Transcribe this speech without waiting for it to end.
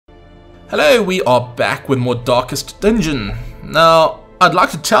Hello, we are back with more Darkest Dungeon. Now, I'd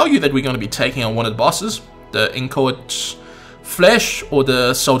like to tell you that we're going to be taking on one of the bosses, the Inchoate Flesh or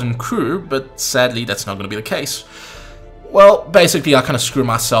the Soldan Crew, but sadly that's not going to be the case. Well, basically I kind of screw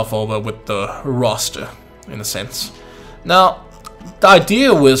myself over with the roster, in a sense. Now, the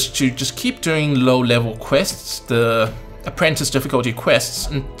idea was to just keep doing low-level quests, the apprentice difficulty quests,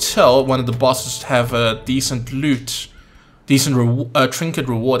 until one of the bosses have a decent loot, trinket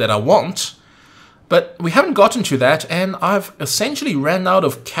reward that I want. But we haven't gotten to that, and I've essentially ran out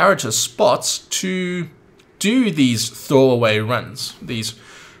of character spots to do these throwaway runs. These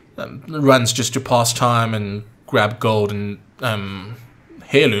runs just to pass time and grab gold and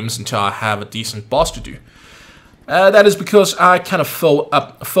heirlooms until I have a decent boss to do. That is because I kind of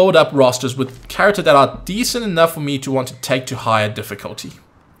filled up rosters with characters that are decent enough for me to want to take to higher difficulty.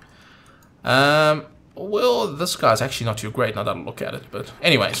 Well, this guy's actually not too great now that I look at it, but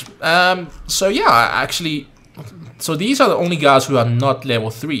anyways. So yeah, so these are the only guys who are not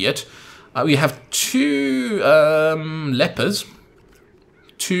level 3 yet. We have 2 lepers,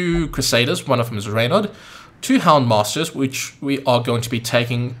 2 crusaders, one of them is Reynard, 2 houndmasters, which we are going to be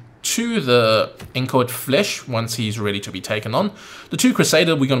taking to the Inchoate Flesh once he's ready to be taken on. The 2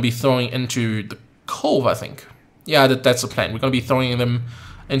 crusaders we're going to be throwing into the cove, I think. Yeah, that's the plan. We're going to be throwing them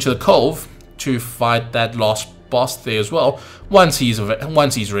into the cove to fight that last boss there as well, once he's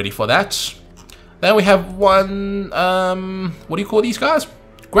ready for that. Then we have one, what do you call these guys?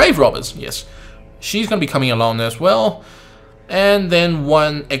 Grave robbers, yes. She's going to be coming along as well. And then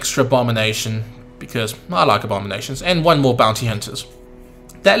 1 extra abomination, because I like abominations, and 1 more bounty hunters.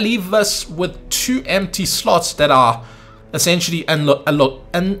 That leaves us with 2 empty slots that are essentially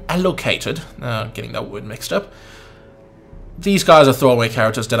unallocated. Getting that word mixed up. These guys are throwaway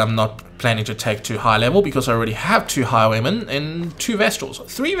characters that I'm not planning to take to high level because I already have 2 highwaymen and 2 vestals.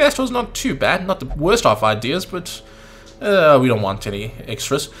 3 vestals, not too bad, not the worst of ideas, but we don't want any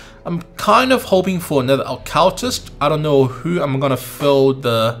extras. I'm kind of hoping for another occultist. I don't know who I'm gonna fill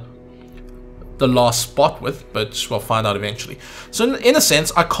the last spot with, but we'll find out eventually. So in a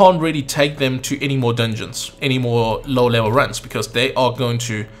sense, I can't really take them to any more dungeons, any more low level runs, because they are going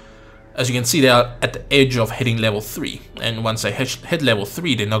to, as you can see, they are at the edge of hitting level 3, and once they hit level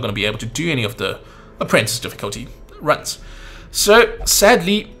 3, they're not going to be able to do any of the apprentice difficulty runs. So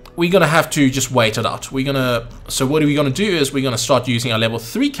sadly, we're going to have to just wait it out. So what are we going to do is we're going to start using our level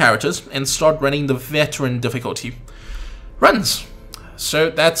 3 characters and start running the veteran difficulty runs. So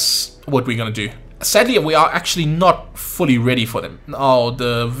that's what we're going to do. Sadly, we are actually not fully ready for them. Oh,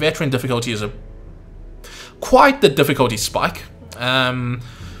 the veteran difficulty is quite the difficulty spike.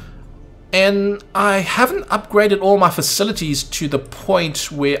 And I haven't upgraded all my facilities to the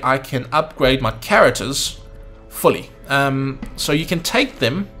point where I can upgrade my characters fully. So you can take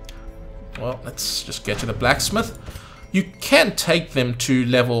them, well, let's just get to the blacksmith. You can take them to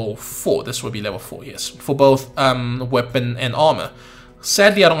level 4. This will be level 4, yes, for both weapon and armor.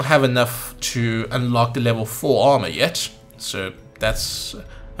 Sadly, I don't have enough to unlock the level 4 armor yet, so that's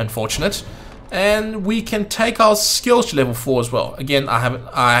unfortunate. And we can take our skills to level 4 as well. Again,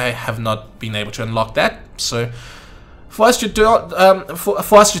 I have not been able to unlock that. So for us to do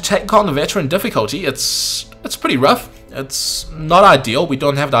for us to take on the veteran difficulty, it's pretty rough. It's not ideal. We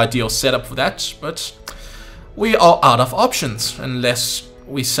don't have the ideal setup for that, but we are out of options unless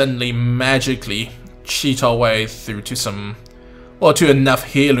we suddenly magically cheat our way through to to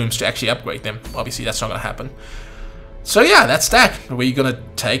enough heirlooms to actually upgrade them. Obviously, that's not going to happen. So yeah, that's that. We're going to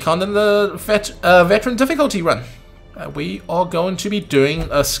take on the veteran difficulty run. We are going to be doing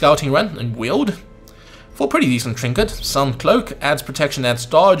a scouting run in Weald for a pretty decent trinket. Some cloak, adds protection, adds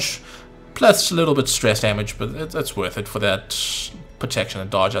dodge, plus a little bit stress damage, but it's worth it for that protection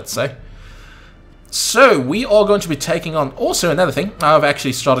and dodge, I'd say. So we are going to be taking on also another thing. I've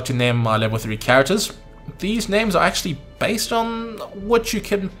actually started to name my level 3 characters. These names are actually based on what you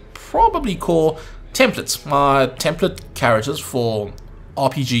can probably call templates. My template characters for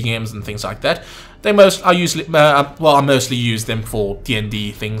RPG games and things like that. I mostly use them for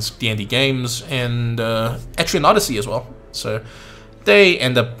D&D things, D&D games, and Etrian Odyssey as well. So they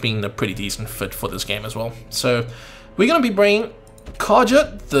end up being a pretty decent fit for this game as well. So we're going to be bringing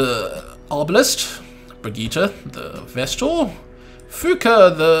Karja, the Arbalist, Brigitte, the Vestal,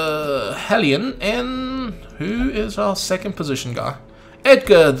 Fuka, the Hellion, and who is our second position guy?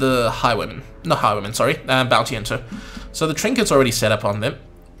 Edgar, the bounty hunter. So the trinket's already set up on them.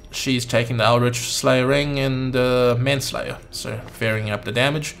 She's taking the Eldritch Slayer Ring and Manslayer, so varying up the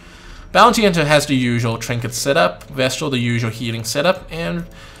damage. Bounty hunter has the usual trinket setup, Vestal the usual healing setup, and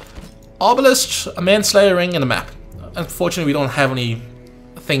Arbalist, a Manslayer Ring, and a map. Unfortunately, we don't have any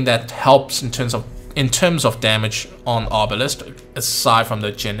thing that helps in terms of damage on Obelisk, aside from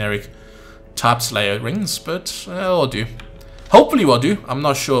the generic type Slayer rings, but it'll do. Hopefully we'll do. I'm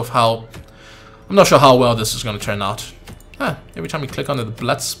not sure how well this is going to turn out. Every time you click on it, the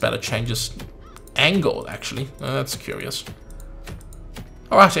blood spatter changes angle, actually. That's curious.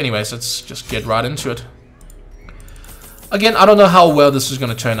 Alright, anyways, let's just get right into it. Again, I don't know how well this is going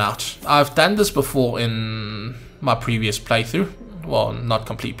to turn out. I've done this before in my previous playthrough. Well, not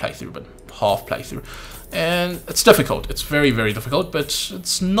complete playthrough, but half playthrough. And it's difficult. It's very, very difficult, but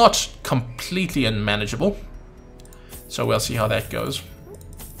it's not completely unmanageable. So we'll see how that goes.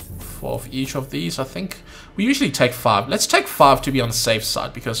 4 of each of these, I think. We usually take 5. Let's take 5 to be on the safe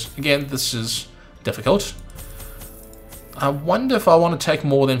side, because, again, this is difficult. I wonder if I want to take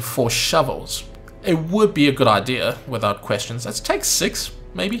more than 4 shovels. It would be a good idea, without questions. Let's take 6,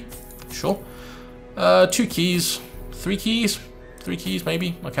 maybe. Sure. 2 keys. 3 keys. 3 keys,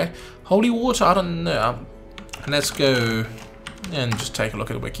 maybe. Okay. Holy water, I don't know. Let's go and just take a look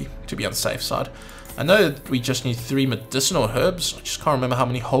at the wiki to be on the safe side. I know that we just need 3 medicinal herbs. I just can't remember how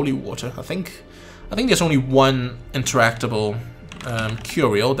many holy water. I think there's only 1 interactable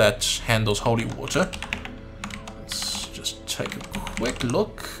curial that handles holy water. Let's just take a quick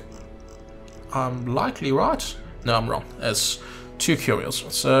look. I'm likely right. No, I'm wrong. There's 2 curials.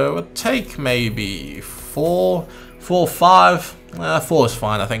 So we'll take maybe 4, 5. 4 is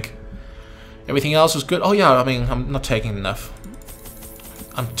fine, I think. Everything else is good. Oh yeah, I mean, I'm not taking enough.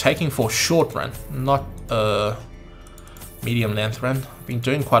 I'm taking for short run, not medium length run. I've been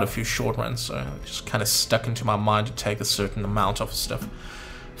doing quite a few short runs, so it just kind of stuck into my mind to take a certain amount of stuff.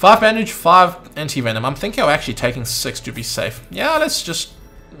 5 bandage, 5 anti-venom. I'm thinking of actually taking 6 to be safe. Yeah,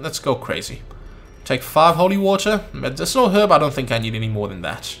 let's go crazy. Take 5 holy water. Medicinal herb, I don't think I need any more than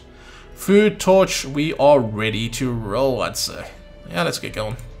that. Food, torch, we are ready to roll, I'd say. Yeah, let's get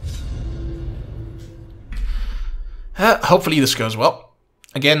going. Hopefully this goes well.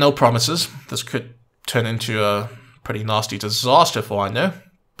 Again, no promises. This could turn into a pretty nasty disaster for all I know.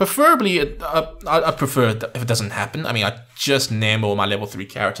 Preferably, I prefer it if it doesn't happen. I mean, I just named all my level 3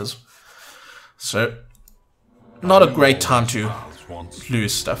 characters. So, not a great time to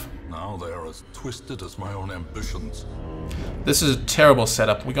lose stuff. Now they are as twisted as my own ambitions. This is a terrible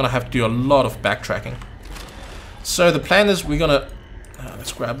setup. We're going to have to do a lot of backtracking. So the plan is we're going to...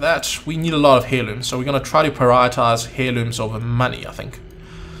 let's grab that. We need a lot of heirlooms. So we're going to try to prioritize heirlooms over money, I think.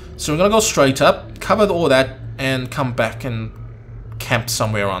 So we're going to go straight up, cover all that, and come back and camp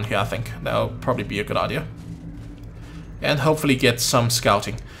somewhere around here, I think. That'll probably be a good idea. And hopefully get some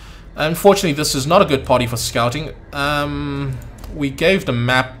scouting. Unfortunately, this is not a good party for scouting. We gave the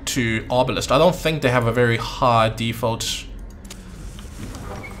map to Obelisk. I don't think they have a very high default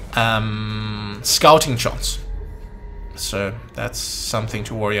scouting chance. So that's something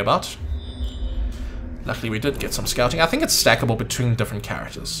to worry about. Luckily we did get some scouting. I think it's stackable between different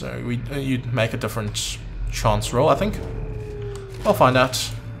characters. So you'd make a different chance roll, I think. We'll find out.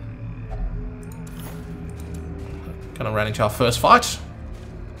 Gonna run into our first fight.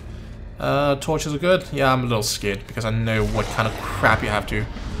 Torches are good. Yeah, I'm a little scared because I know what kind of crap you'll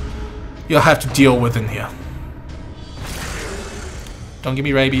have to deal with in here. Don't give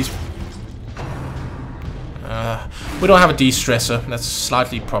me rabies. We don't have a de-stressor. That's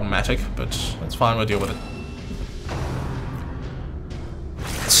slightly problematic, but that's fine. We'll deal with it.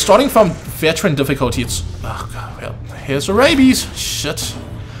 Starting from veteran difficulty, it's... oh god, well, here's the rabies. Shit.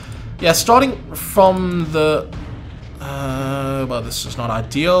 Yeah, starting from the... well, this is not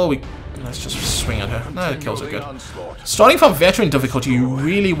ideal. Let's just swing at her. No, the kills are good. Starting from veteran difficulty, you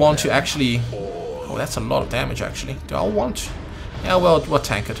really want to actually... oh, that's a lot of damage, actually. Do I want... yeah, well, we'll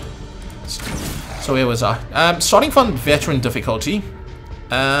tank it. So where was I? Starting from veteran difficulty,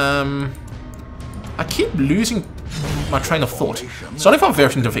 I keep losing my train of thought. Starting from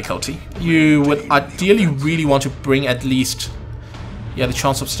veteran difficulty, you would ideally really want to bring at least... yeah, the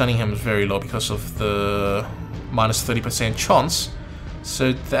chance of stunning him is very low because of the minus 30% chance.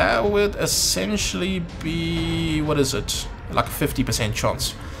 So that would essentially be... what is it? Like a 50%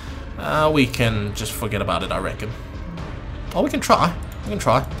 chance. We can just forget about it, I reckon. Oh, we can try. We can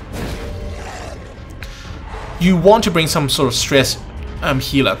try. You want to bring some sort of stress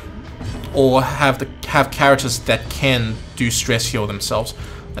healer, or have characters that can do stress heal themselves.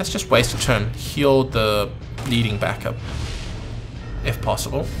 Let's just waste a turn. Heal the bleeding back up, if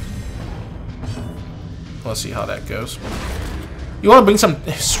possible. We'll see how that goes. You want to bring some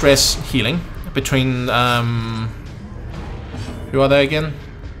stress healing between. Who are they again?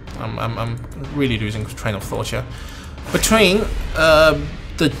 I'm really losing train of thought here. Between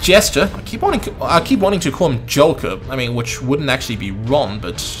the the Jester, I keep wanting to call him Joker, I mean, which wouldn't actually be wrong,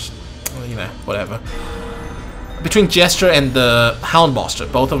 but, you know, whatever. Between Jester and the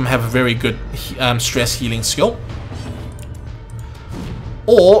Houndmaster, both of them have a very good stress healing skill.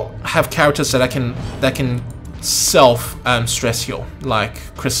 Or have characters that can self stress heal,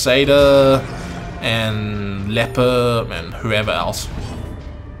 like Crusader and Leper and whoever else.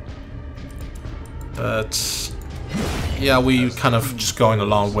 But yeah, we kind of just going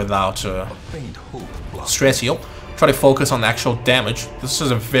along without stress heal. Try to focus on the actual damage. This is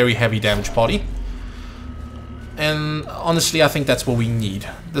a very heavy damage party. And honestly, I think that's what we need.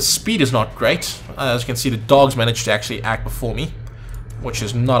 The speed is not great. As you can see, the dogs managed to actually act before me, which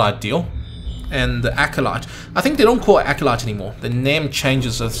is not ideal. And the Acolyte, I think they don't call it Acolyte anymore. The name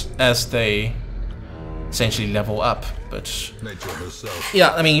changes as they essentially level up. But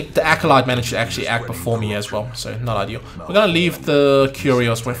yeah, I mean, the Acolyte managed to actually act before me as well, so not ideal. We're gonna leave the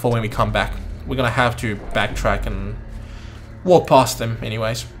Curios for when we come back. We're gonna have to backtrack and walk past them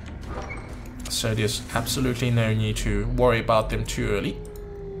anyways. So there's absolutely no need to worry about them too early.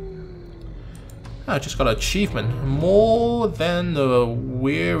 I just got an achievement. More than a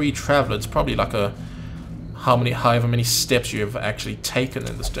weary traveler. It's probably like a however many steps you have actually taken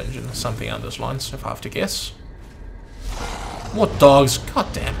in this dungeon, or something on those lines, if I have to guess. More dogs. God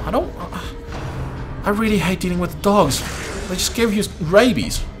damn, I really hate dealing with dogs. They just give you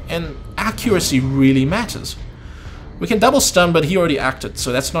rabies, and accuracy really matters. We can double stun, but he already acted,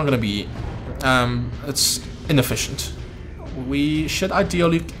 so that's not going to be it's inefficient. We should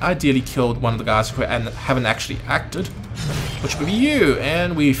ideally kill one of the guys who haven't actually acted, which would be you,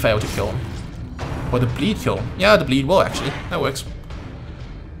 and we fail to kill him. Or the bleed kill him. Yeah, the bleed will actually. That works.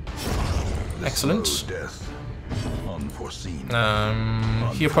 Excellent.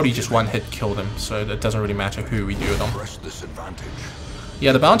 He'll probably just one hit kill them, so that doesn't really matter who we do it on.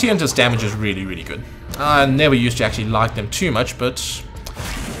 Yeah, the bounty hunter's damage is really, really good. I never used to actually like them too much, but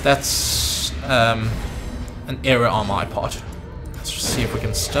that's an error on my part. Let's see if we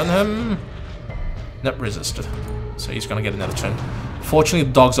can stun him. Nope, resisted. So he's gonna get another turn. Fortunately,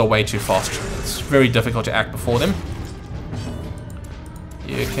 the dogs are way too fast. It's very difficult to act before them.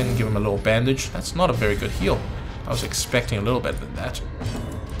 You can give him a little bandage. That's not a very good heal. I was expecting a little better than that.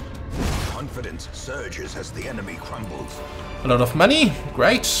 Confidence surges as the enemy crumbles. A lot of money.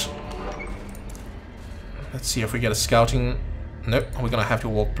 Great. Let's see if we get a scouting. Nope, we're gonna have to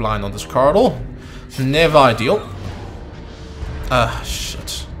walk blind on this corridor. Never ideal.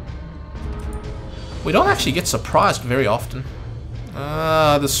 Shit. We don't actually get surprised very often.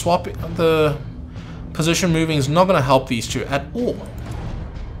 The position moving is not gonna help these two at all.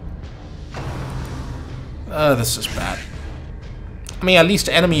 This is bad. I mean, at least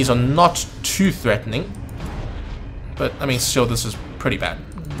enemies are not too threatening. But, I mean, still, this is pretty bad.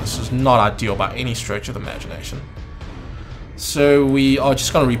 This is not ideal by any stretch of the imagination. So we are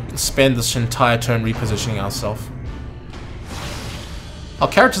just going to spend this entire turn repositioning ourselves. Our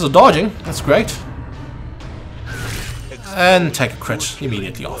characters are dodging. That's great. And take a crit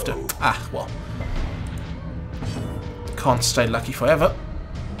immediately after. Ah, well. Can't stay lucky forever.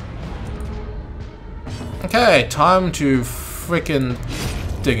 Okay, time to freaking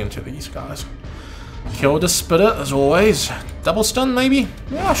dig into these guys. Kill the spitter as always. Double stun maybe?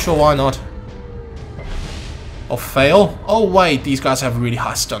 Yeah, sure, why not? Or fail? Oh wait, these guys have really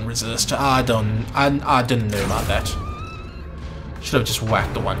high stun resist. I didn't know about that. Should have just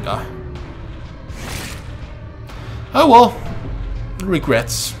whacked the one guy. Oh well.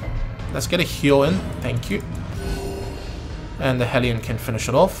 Regrets. Let's get a heal in. Thank you. And the Hellion can finish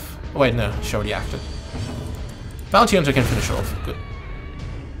it off. Oh, wait, no, she already acted. Bounty Hunter can finish it off. Good.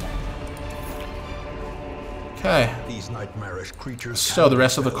 Okay. So the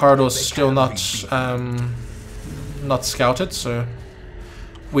rest of the corridor is still not scouted, so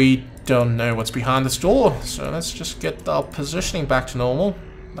we don't know what's behind this door. So let's just get our positioning back to normal.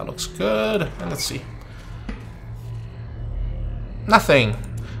 That looks good. And let's see. Nothing.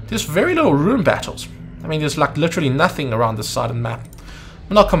 There's very little room battles. I mean, there's like literally nothing around this side of the map.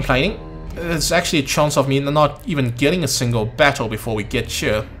 I'm not complaining. It's actually a chance of me not even getting a single battle before we get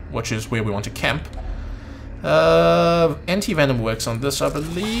here, which is where we want to camp. Anti-venom works on this, I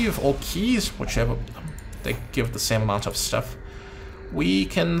believe, or keys, whichever. They give the same amount of stuff. We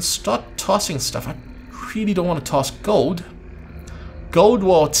can start tossing stuff. I really don't want to toss gold. Gold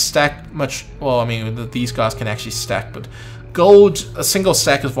won't stack much. Well, I mean, these guys can actually stack, but gold, a single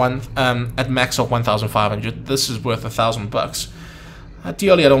stack is at max of 1,500. This is worth $1,000.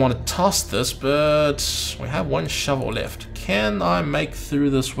 Ideally, I don't want to toss this, but we have one shovel left. Can I make through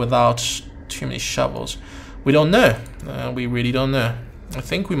this without too many shovels? We don't know. We really don't know. I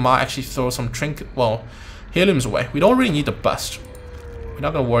think we might actually throw some heirlooms away. We don't really need the bust. We're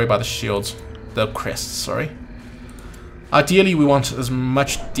not going to worry about the shields. The crests, sorry. Ideally, we want as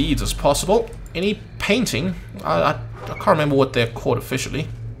much deeds as possible. Any painting? I can't remember what they're called officially.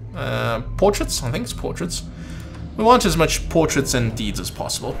 Portraits? I think it's portraits. We want as much portraits and deeds as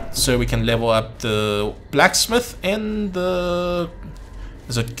possible, so we can level up the blacksmith and the...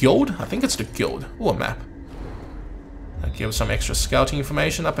 Is it guild? I think it's the guild. Ooh, a map. That gives some extra scouting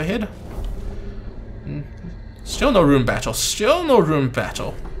information up ahead. Still no room battle. Still no room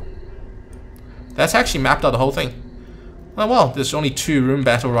battle. That's actually mapped out the whole thing. Oh well, there's only 2 room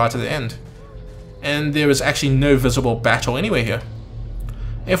battle right at the end. And there is actually no visible battle anywhere here.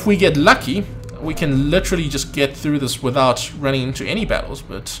 If we get lucky, we can literally just get through this without running into any battles,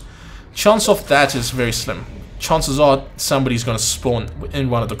 but chance of that is very slim. Chances are somebody's going to spawn in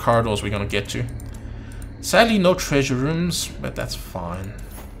one of the corridors we're going to get to. Sadly, no treasure rooms, but that's fine.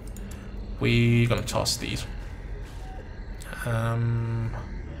 We're going to toss these.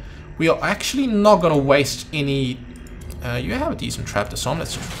 We are actually not going to waste any... you have a decent trap disarm.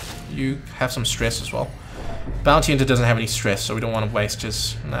 You have some stress as well. Bounty Hunter doesn't have any stress, so we don't want to waste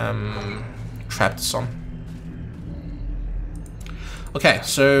his trap disarm. Okay,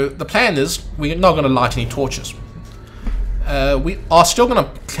 so the plan is we're not going to light any torches. We are still going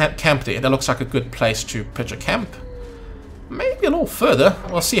to camp there. That looks like a good place to pitch a camp. Maybe a little further.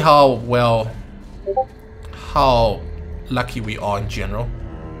 We'll see how lucky we are in general.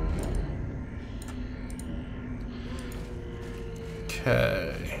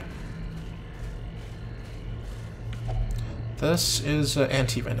 Okay. This is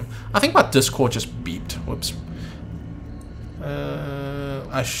anti-venom. I think my Discord just beeped. Whoops.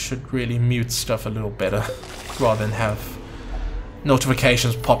 I should really mute stuff a little better rather than have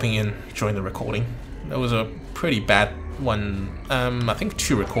notifications popping in during the recording. That was a pretty bad one. I think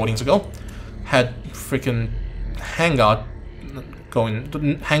 2 recordings ago. Had freaking Hangout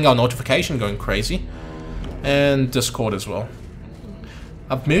notification going crazy, and Discord as well.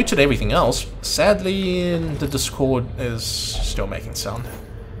 I've muted everything else. Sadly, the Discord is still making sound,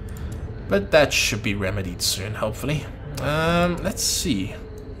 but that should be remedied soon, hopefully. Let's see.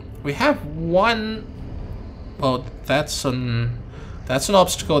 We have one. Well, that's an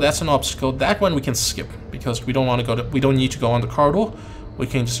obstacle. That's an obstacle. That one we can skip because we don't want to go. We don't need to go on the corridor. We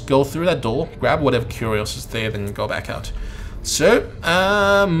can just go through that door, grab whatever curios is there, then go back out. So,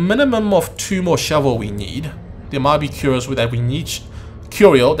 minimum of 2 more shovel we need. There might be curios that we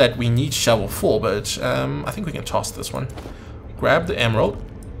need shovel for, but I think we can toss this one. Grab the emerald,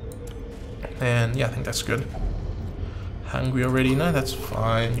 and yeah, I think that's good. Hungry already? No, that's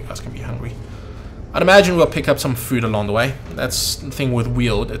fine. You guys can be hungry. I'd imagine we'll pick up some food along the way. That's the thing with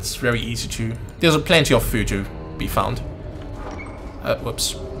Weald. It's very easy to... There's plenty of food to be found.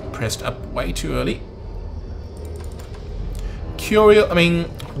 Whoops. Pressed up way too early.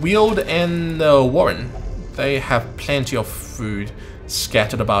 Weald and Warren, they have plenty of food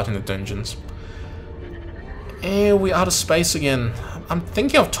scattered about in the dungeons. And we're out of space again. I'm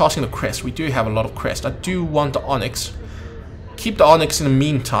thinking of tossing the crest. We do have a lot of crest. I do want the onyx. Keep the onyx in the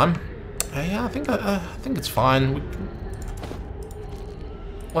meantime. Yeah, I think it's fine.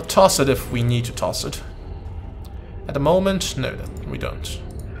 We'll toss it if we need to toss it. At the moment, no, we don't.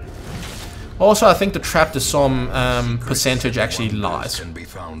 Also, I think the trap disarm percentage actually lies. Can be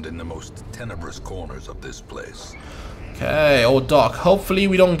found in the most tenebrous corners of this place. Okay, old Doc. Hopefully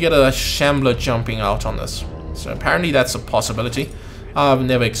we don't get a shambler jumping out on this. So apparently that's a possibility. I've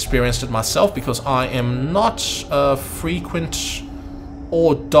never experienced it myself because I am not a frequent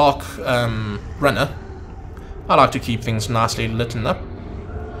or dark runner. I like to keep things nicely lit up.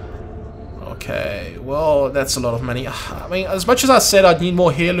 Okay, well, that's a lot of money. I mean, as much as I said I'd need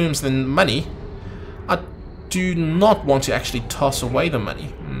more heirlooms than money, I do not want to actually toss away the money.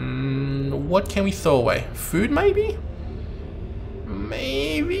 What can we throw away? Food, maybe?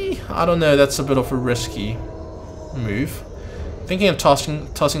 Maybe? I don't know, that's a bit of a risky move. Thinking of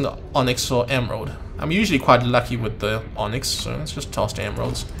tossing the onyx or emerald. I'm usually quite lucky with the onyx, so let's just toss the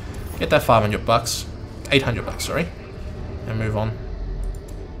emeralds. Get that 500 bucks. 800 bucks, sorry. And move on.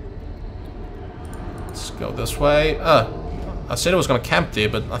 Let's go this way. I said I was going to camp there,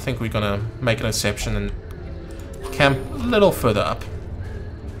 but I think we're going to make an exception and camp a little further up.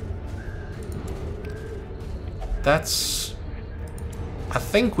 That's... I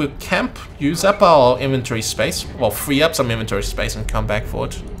think we'll camp, use up our inventory space, well, free up some inventory space and come back for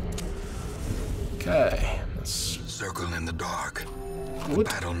it. Okay, let's... Circle in the dark. Good. The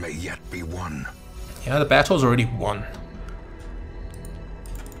battle may yet be won. Yeah, the battle's already won.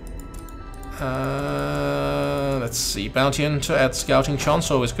 let's see. Bounty Hunter at Scouting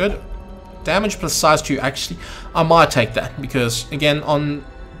Chance, always good. Damage plus size 2, actually, I might take that. Because, again, on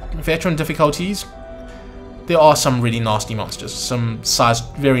veteran difficulties, there are some really nasty monsters. Some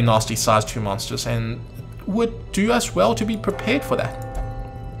very nasty size 2 monsters. And it would do us well to be prepared for that.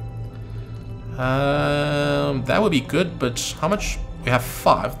 That would be good, but how much? We have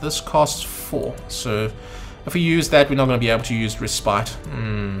 5. This costs 4. So, if we use that, we're not going to be able to use Respite.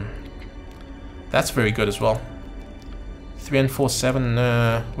 That's very good as well. 3 and 4, 7.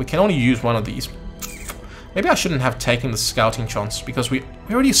 We can only use one of these. Maybe I shouldn't have taken the Scouting Chance, because we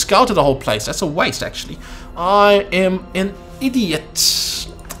already scouted the whole place. That's a waste, actually. I am an idiot.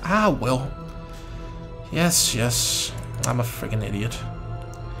 Ah, well. Yes. I'm a friggin' idiot.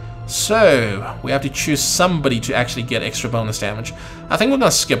 So, we have to choose somebody to actually get extra bonus damage. I think we're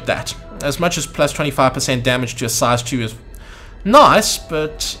going to skip that. As much as plus 25% damage to a size 2 is nice,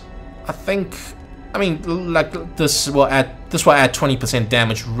 but I think... I mean, like, this will add 20%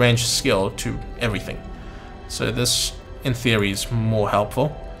 damage range skill to everything. So this, in theory, is more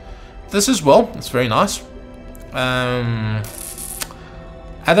helpful. This as well, it's very nice. Either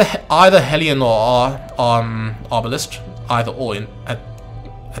Hellion or Arbalist, either or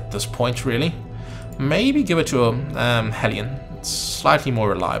at this point, really. Maybe give it to a Hellion. It's slightly more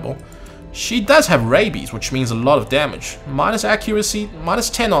reliable. She does have Rabies, which means a lot of damage. Minus accuracy, minus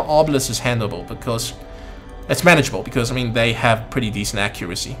 10 on Arbalist is handleable because it's manageable. Because I mean they have pretty decent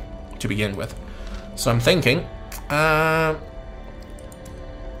accuracy to begin with. So I'm thinking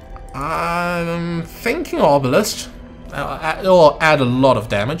Arbalist. It'll add a lot of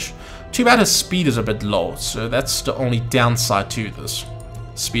damage. Too bad her speed is a bit low, so that's the only downside to this.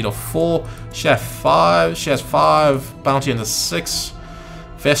 Speed of 4. She has 5. She has 5. Bounty into 6.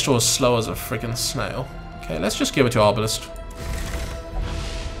 Vestal is slow as a freaking snail. Okay, let's just give it to Arbalist.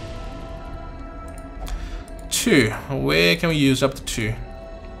 2. Where can we use up to 2?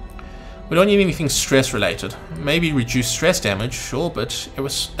 We don't need anything stress related. Maybe reduce stress damage, sure, but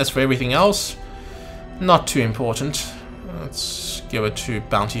as for everything else, not too important. Let's give it to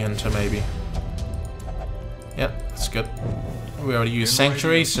Bounty Hunter, maybe. Yeah, that's good. We already used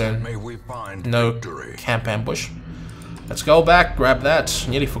Sanctuary, so no Camp Ambush. Let's go back, grab that.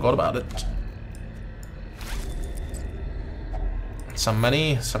 Nearly forgot about it. Some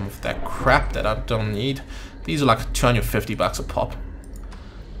money, some of that crap that I don't need. These are like 250 bucks a pop.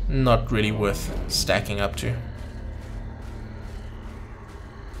 Not really worth stacking up to.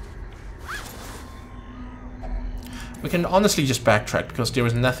 We can honestly just backtrack because there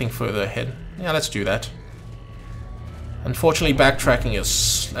is nothing further ahead. Yeah, let's do that. Unfortunately, backtracking is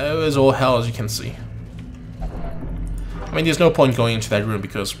slow as all hell, as you can see. I mean, there's no point going into that room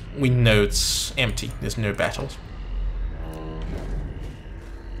because we know it's empty. There's no battles.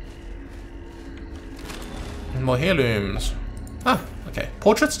 More heirlooms. Ah, okay.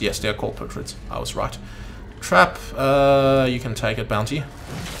 Portraits? Yes, they are called portraits. I was right. Trap. You can take it. Bounty.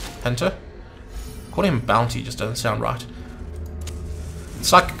 Hunter. Calling him Bounty just doesn't sound right.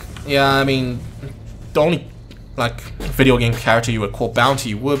 It's like, yeah, I mean, the only, like, video game character you would call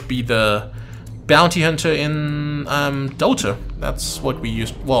Bounty would be the Bounty Hunter in Dota. That's what we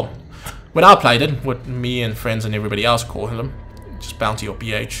used. Well, when I played it, what me and friends and everybody else call him, just Bounty or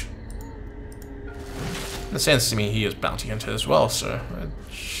BH. In a sense, to me, he is Bounty Hunter as well. So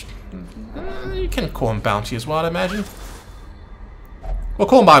you can call him Bounty as well, I imagine. We'll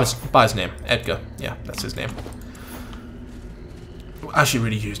call him by his name, Edgar. Yeah, that's his name. I should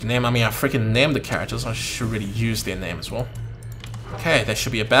really use the name. I mean, I freaking named the characters. I should really use their name as well. Okay, there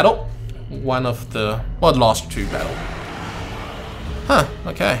should be a battle. One of the, well, the last 2 battle. Huh,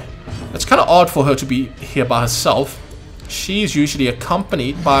 okay. It's kind of odd for her to be here by herself. She's usually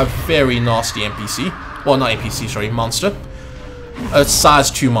accompanied by a very nasty NPC. Well, not NPC, sorry, monster. A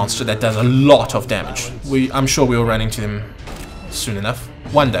size 2 monster that does a lot of damage. I'm sure we'll run into him soon enough.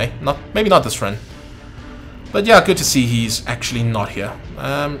 One day. Maybe not this run. But yeah, good to see he's actually not here.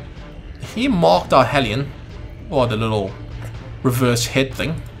 He marked our Hellion. Or the little reverse head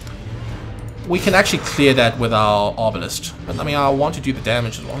thing. We can actually clear that with our Arbalist. But I mean, I want to do the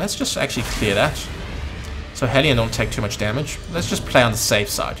damage as well. Let's just actually clear that. So Hellion don't take too much damage. Let's just play on the safe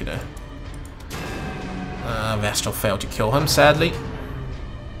side, you know. Vestal failed to kill him, sadly.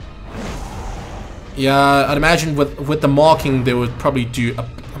 Yeah, I'd imagine with the marking, they would probably do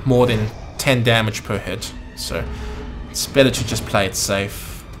more than 10 damage per hit. So it's better to just play it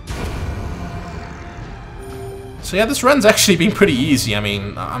safe. So yeah, this run's actually been pretty easy. I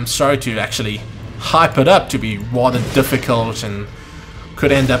mean, I'm sorry to actually hype it up to be rather difficult and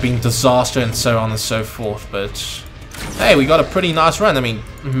could end up being disaster and so on and so forth. But hey, we got a pretty nice run. I mean,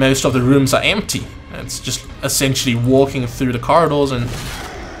 most of the rooms are empty. It's just essentially walking through the corridors and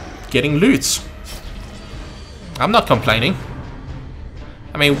getting loots. I'm not complaining.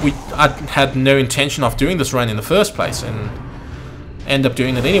 I mean, I had no intention of doing this run in the first place, and end up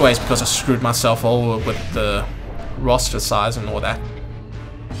doing it anyways because I screwed myself over with the roster size and all that.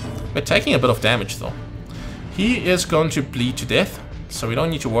 We're taking a bit of damage though. He is going to bleed to death, so we don't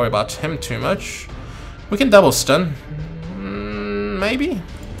need to worry about him too much. We can double stun. Maybe?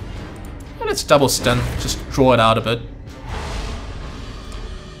 Yeah, let's double stun. Just draw it out a bit.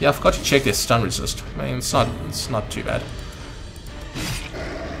 Yeah, I forgot to check their stun resist. I mean, it's not too bad.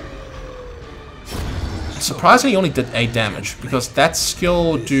 Surprisingly, only did 8 damage, because that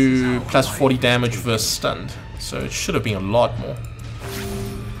skill do plus 40 damage versus stunned. So it should have been a lot more.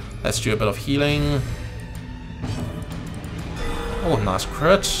 Let's do a bit of healing. Oh, nice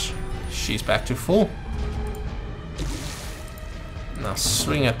crit. She's back to full. Now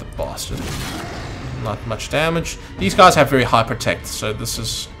swing at the bastard. Not much damage. These guys have very high protect, so this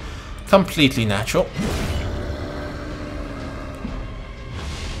is completely natural.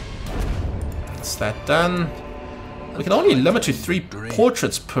 That's that done. We can only limit to 3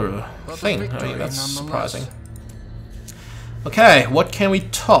 portraits per thing. I mean, that's surprising. Okay, what can we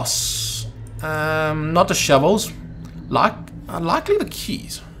toss? Not the shovels. Likely the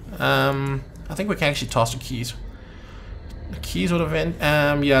keys. I think we can actually toss the keys. The keys would have been,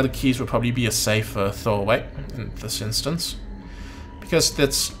 yeah, the keys would probably be a safer throwaway in this instance. Because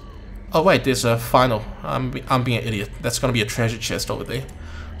that's, oh wait, there's a final, I'm being an idiot. That's going to be a treasure chest over there.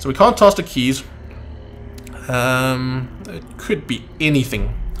 So we can't toss the keys. It could be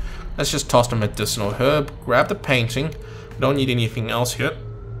anything. Let's just toss the medicinal herb, grab the painting. We don't need anything else here.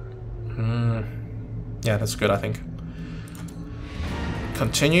 Yeah, that's good, I think.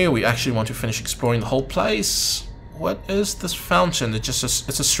 Continue. We actually want to finish exploring the whole place. What is this fountain? It's just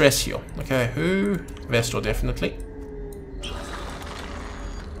it's a stress heal. Okay, who? Vestor, definitely.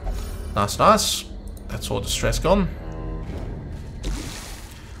 Nice, nice. That's all the stress gone.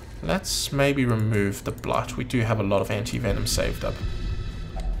 Let's maybe remove the blight. We do have a lot of anti-venom saved up.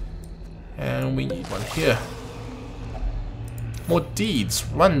 And we need one here. More deeds.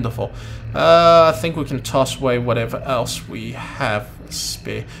 Wonderful. I think we can toss away whatever else we have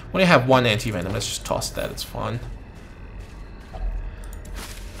spare. We only have 1 anti-venom. Let's just toss that. It's fine.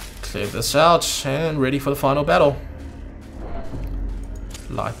 Clear this out and ready for the final battle.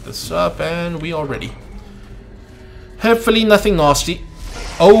 Light this up and we are ready. Hopefully nothing nasty.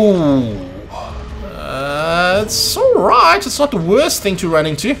 Oh, it's alright. It's not the worst thing to run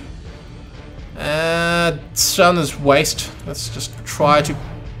into. Stun is waste. Let's just try to...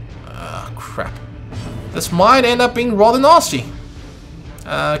 crap. This might end up being rather nasty.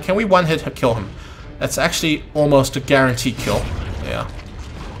 Can we one-hit kill him? That's actually almost a guaranteed kill. Yeah.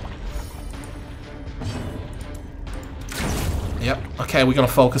 Yep. Okay, we're gonna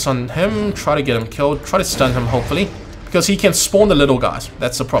focus on him. Try to get him killed. Try to stun him, hopefully. Because he can spawn the little guys.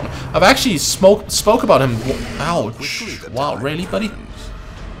 That's the problem. I've actually spoke about him. Ouch. Wow, really, buddy?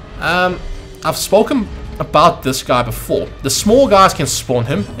 I've spoken about this guy before. The small guys can spawn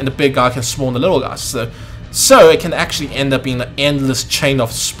him, and the big guy can spawn the little guys. So it can actually end up being an endless chain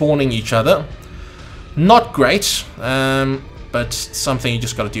of spawning each other. Not great, but something you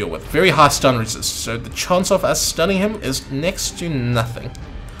just got to deal with. Very high stun resist, so the chance of us stunning him is next to nothing.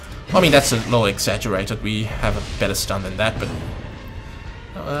 I mean, that's a little exaggerated. We have a better stun than that, but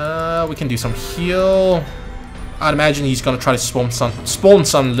we can do some heal. I'd imagine he's going to try to spawn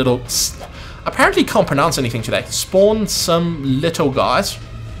some little... Apparently can't pronounce anything today. Spawn some little guys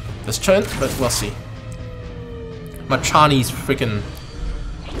this turn, but we'll see. My Chinese freaking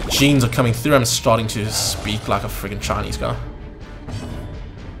genes are coming through. I'm starting to speak like a freaking Chinese guy.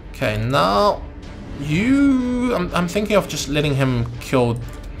 Okay, now you... I'm thinking of just letting him kill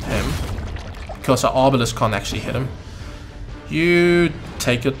him, because our Arbalest can't actually hit him. You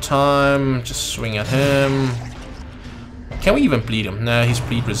take your time, just swing at him. Can we even bleed him? No, his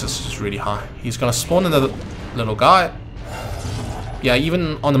bleed resistance is really high. He's gonna spawn another little guy. Yeah,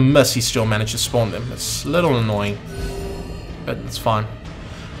 even on the miss, he still managed to spawn them. It's a little annoying, but it's fine.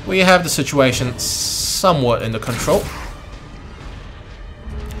 We have the situation somewhat under control.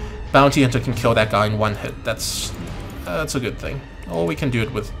 Bounty Hunter can kill that guy in 1 hit. That's a good thing. Or we can do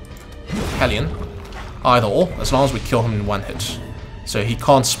it with Hellion. Either or, as long as we kill him in 1 hit. So he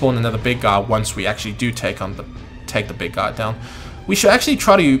can't spawn another big guy once we actually do take the big guy down. We should actually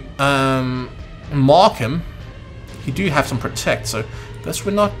try to mark him. He do have some protect, so this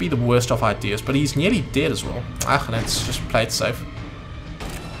would not be the worst of ideas, but he's nearly dead as well. Let's just play it safe.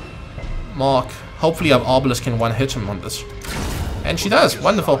 Mark. Hopefully our Arbalest can one-hit him on this. And she does.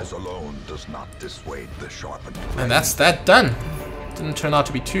 Wonderful. does not dissuade the sharpened blade. And that's that done. Didn't turn out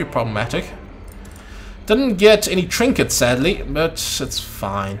to be too problematic. Didn't get any trinkets, sadly, but it's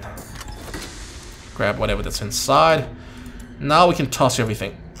fine. Grab whatever that's inside. Now we can toss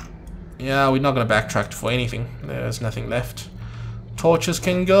everything. Yeah, we're not going to backtrack for anything. There's nothing left. Torches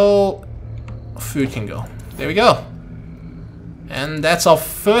can go. Food can go. There we go. And that's our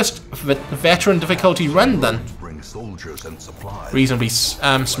first veteran difficulty run done. Bring soldiers and supplies. Reasonably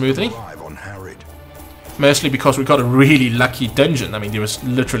smoothly. Arrive unharried. Mostly because we got a really lucky dungeon. I mean, there was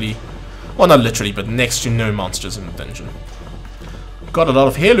literally... Well, not literally, but next to no monsters in the dungeon. Got a lot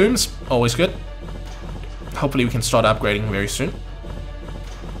of heirlooms. Always good. Hopefully we can start upgrading very soon.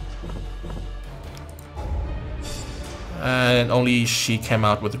 And only she came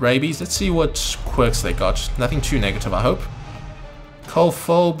out with Rabies. Let's see what quirks they got. Nothing too negative, I hope.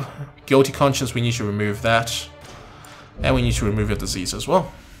 Coldphobe, Guilty Conscience, we need to remove that. And we need to remove a disease as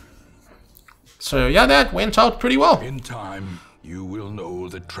well. So yeah, that went out pretty well. In time, you will know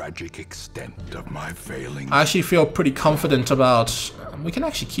the tragic extent of my failing. I actually feel pretty confident about... We can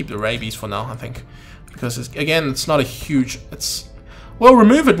actually keep the Rabies for now, I think. Because, again, it's not a huge... We'll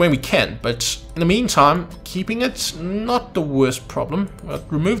remove it when we can, but in the meantime, keeping it, not the worst problem. We'll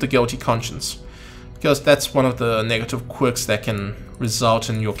remove the Guilty Conscience. Because that's one of the negative quirks that can result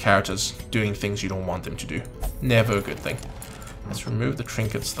in your characters doing things you don't want them to do. Never a good thing. Let's remove the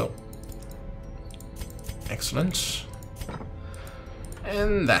trinkets, though. Excellent.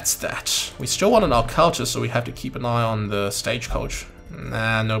 And that's that. We still want an occultist, so we have to keep an eye on the stagecoach.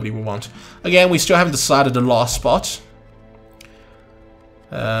 Nah, nobody will want. Again, we still haven't decided the last spot.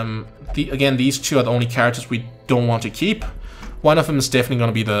 Again, these two are the only characters we don't want to keep. One of them is definitely going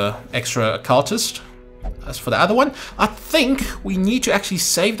to be the extra occultist. As for the other one, I think we need to actually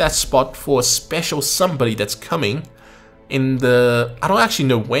save that spot for a special somebody that's coming in the... I don't actually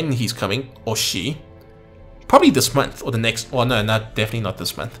know when he's coming, or she. Probably this month, or the next... Oh, no, definitely not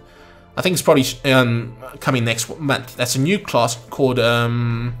this month. I think it's probably coming next month. That's a new class called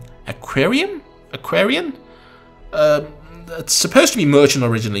Aquarian? It's supposed to be Merchant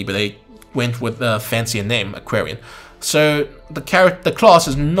originally, but they went with a fancier name, Aquarian. So the class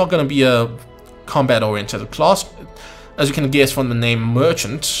is not going to be a combat-oriented class. As you can guess from the name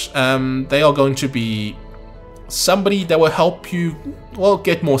Merchant, they are going to be somebody that will help you, well,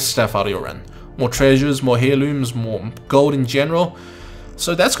 get more stuff out of your run. More treasures, more heirlooms, more gold in general.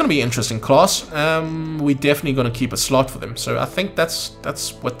 So that's going to be an interesting class. We're definitely going to keep a slot for them. So I think that's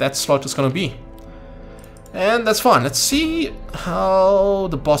what that slot is going to be. And that's fine. Let's see how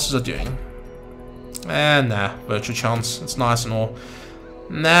the bosses are doing. And nah, virtual chance. It's nice and all.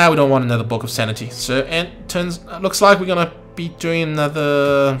 Nah, we don't want another Book of Sanity. So, and looks like we're going to be doing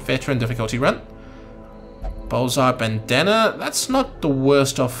another veteran difficulty run. Bullseye Bandana. That's not the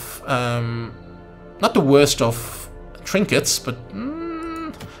worst of trinkets, but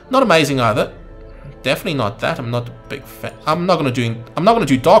not amazing either. Definitely not that. I'm not a big fan. I'm not gonna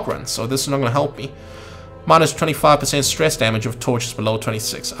do dark runs, so this is not gonna help me. Minus 25% stress damage of torches below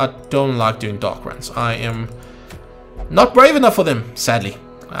 26. I don't like doing dark runs. I am not brave enough for them, sadly.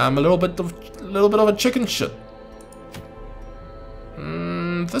 I'm a little bit of a chicken shit.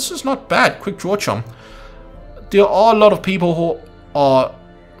 This is not bad. Quick draw charm. There are a lot of people who are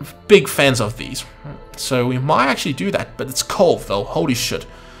big fans of these, so we might actually do that. But it's cold though. Holy shit.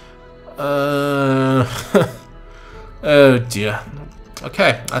 Oh dear.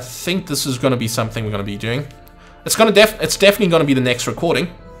 Okay, I think this is going to be something we're going to be doing. It's definitely going to be the next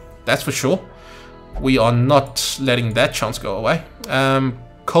recording. That's for sure. We are not letting that chance go away.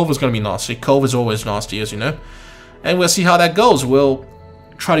 Cove is going to be nasty. Cove is always nasty, as you know. And we'll see how that goes. We'll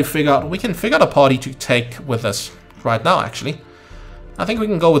try to figure out... We can figure out a party to take with us right now, actually. I think we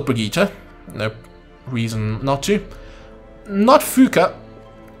can go with Brigitte. No reason not to. Not Fuka.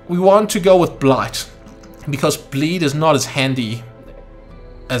 We want to go with Blight. Because Bleed is not as handy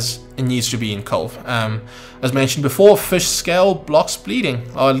as it needs to be in Cove. As mentioned before, Fish Scale blocks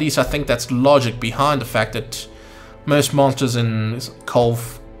bleeding. Or at least I think that's logic behind the fact that most monsters in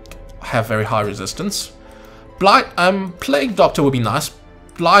Cove have very high resistance. Blight, Plague Doctor would be nice.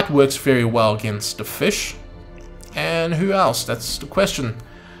 Blight works very well against the fish. And who else? That's the question.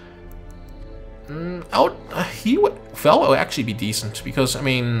 Vel would actually be decent because, I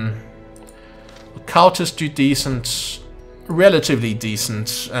mean, Cultists do decent, relatively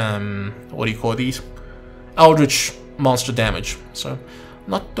decent, what do you call these? Eldritch monster damage. So,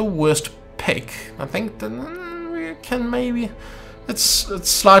 not the worst pick. I think that we can maybe... It's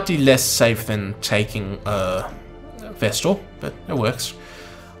slightly less safe than taking Vestal, but it works.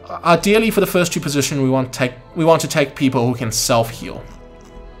 Ideally, for the first two positions, we want to take people who can self-heal.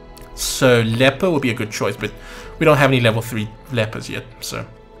 So Leper would be a good choice, but we don't have any level 3 Lepers yet, so...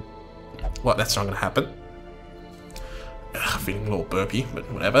 Well, that's not going to happen. Ugh, feeling a little burpy,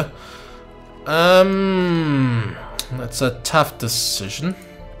 but whatever. That's a tough decision.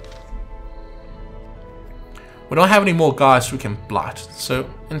 We don't have any more guys who can blight. So,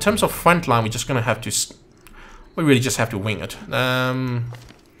 in terms of front line, we're just going to have to... We really just have to wing it.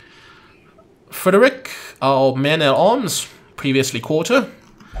 Frederick, our man-at-arms, previously quarter.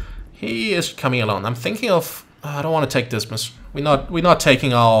 He is coming along. I'm thinking of... I don't want to take Dismas. We're not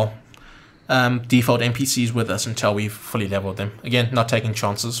taking our default NPCs with us until we've fully leveled them. Again, not taking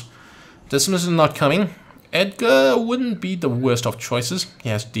chances. Dismas is not coming. Edgar wouldn't be the worst of choices. He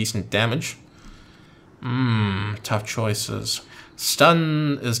has decent damage. Tough choices.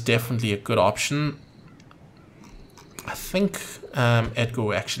 Stun is definitely a good option. I think Edgar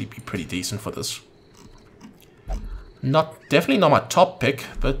will actually be pretty decent for this. Definitely not my top pick,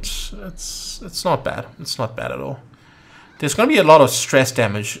 but it's not bad. It's not bad at all. There's going to be a lot of stress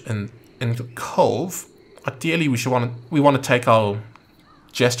damage in the Cove. Ideally, we want to take our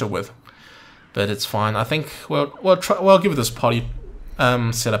Jester with, but it's fine. I think we'll give this party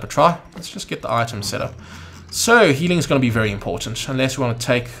setup a try. Let's just get the item set up. So healing is going to be very important, unless we want to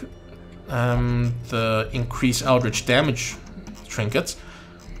take the increased Eldritch damage trinkets,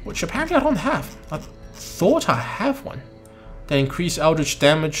 which apparently I don't have. I thought I have one. They increase Eldritch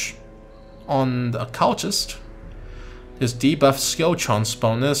damage on the Occultist. There's debuff skill chance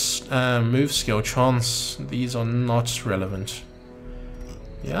bonus, move skill chance. These are not relevant.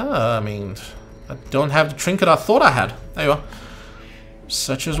 Yeah, I mean, I don't have the trinket I thought I had. There you are.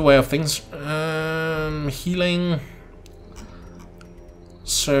 Such is the way of things. Healing.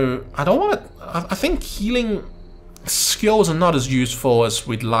 So, I don't want to... I think healing skills are not as useful as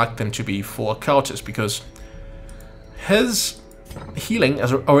we'd like them to be for Occultist, because his healing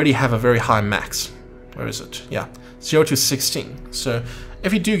already have a very high max. Where is it? Yeah, 0 to 16. So,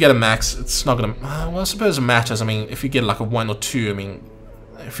 if you do get a max, it's not going to... well, I suppose it matters. I mean, if you get like a 1 or 2, I mean,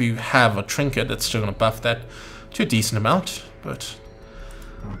 if you have a trinket, it's still going to buff that to a decent amount. But,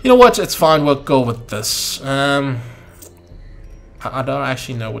 you know what? It's fine. We'll go with this. I don't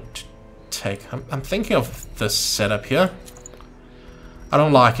actually know what to take. I'm thinking of this setup here. I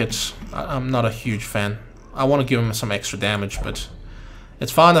don't like it. I'm not a huge fan. I want to give him some extra damage, but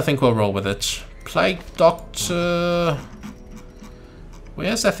it's fine. I think we'll roll with it. Plague Doctor.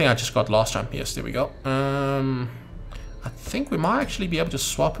 Where's that thing I just got last time? Yes, there we go. I think we might actually be able to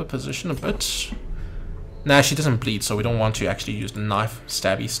swap her position a bit. Nah, she doesn't bleed, so we don't want to actually use the knife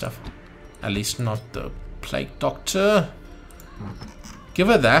stabby stuff. At least not the Plague Doctor. Give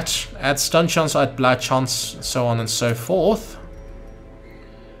her that. Add stun chance, add blight chance, so on and so forth.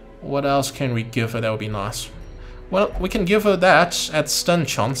 What else can we give her that would be nice? Well, we can give her that, add stun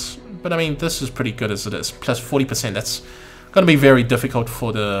chance. But I mean, this is pretty good as it is. Plus 40%, that's going to be very difficult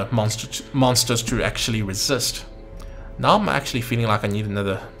for the monsters to actually resist. Now I'm actually feeling like I need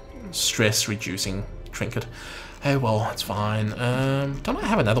another stress reducing trinket. Oh well, it's fine. Don't I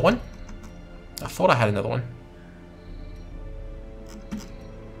have another one? I thought I had another one.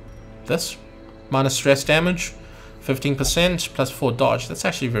 This. Minus stress damage. 15% plus 4 dodge. That's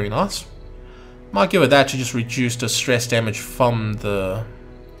actually very nice. Might give it that to just reduce the stress damage from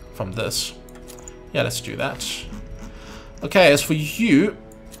this. Yeah, let's do that. Okay, as for you,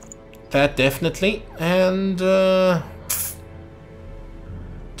 that definitely. And do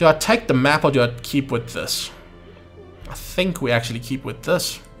I take the map or do I keep with this? I think we actually keep with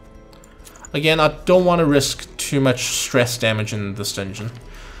this. Again, I don't want to risk too much stress damage in this dungeon,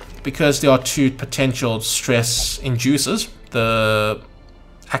 because there are two potential stress inducers, the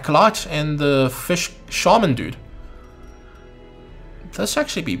Acolyte and the Fish Shaman dude. This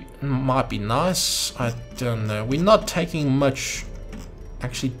actually might be nice. I don't know. We're not taking much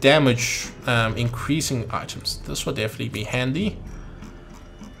actually damage increasing items. This will definitely be handy.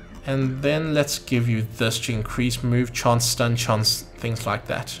 And then let's give you this to increase move chance, stun chance, things like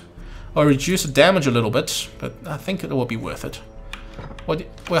that. Or reduce the damage a little bit, but I think it will be worth it.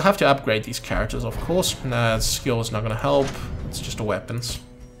 We'll have to upgrade these characters, of course. Nah, skill is not going to help. It's just the weapons.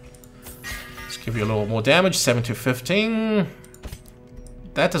 Let's give you a little more damage, 7 to 15.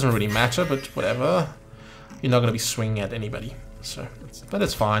 That doesn't really matter, but whatever. You're not going to be swinging at anybody, so but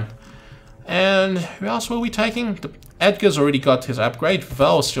it's fine. And who else were we taking? Edgar's already got his upgrade.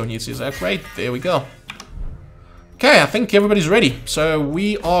 Val still needs his upgrade. There we go. Okay, I think everybody's ready. So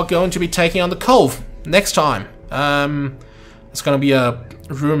we are going to be taking on the Cove next time. It's going to be a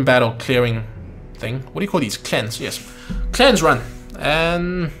room battle clearing thing. What do you call these? Cleanse, yes. Cleanse run.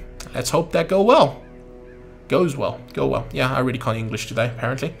 And let's hope that goes well. Go well. Yeah, I really can't English today,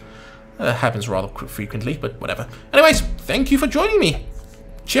 apparently. Happens rather frequently, but whatever. Anyways, thank you for joining me.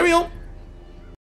 Cheerio!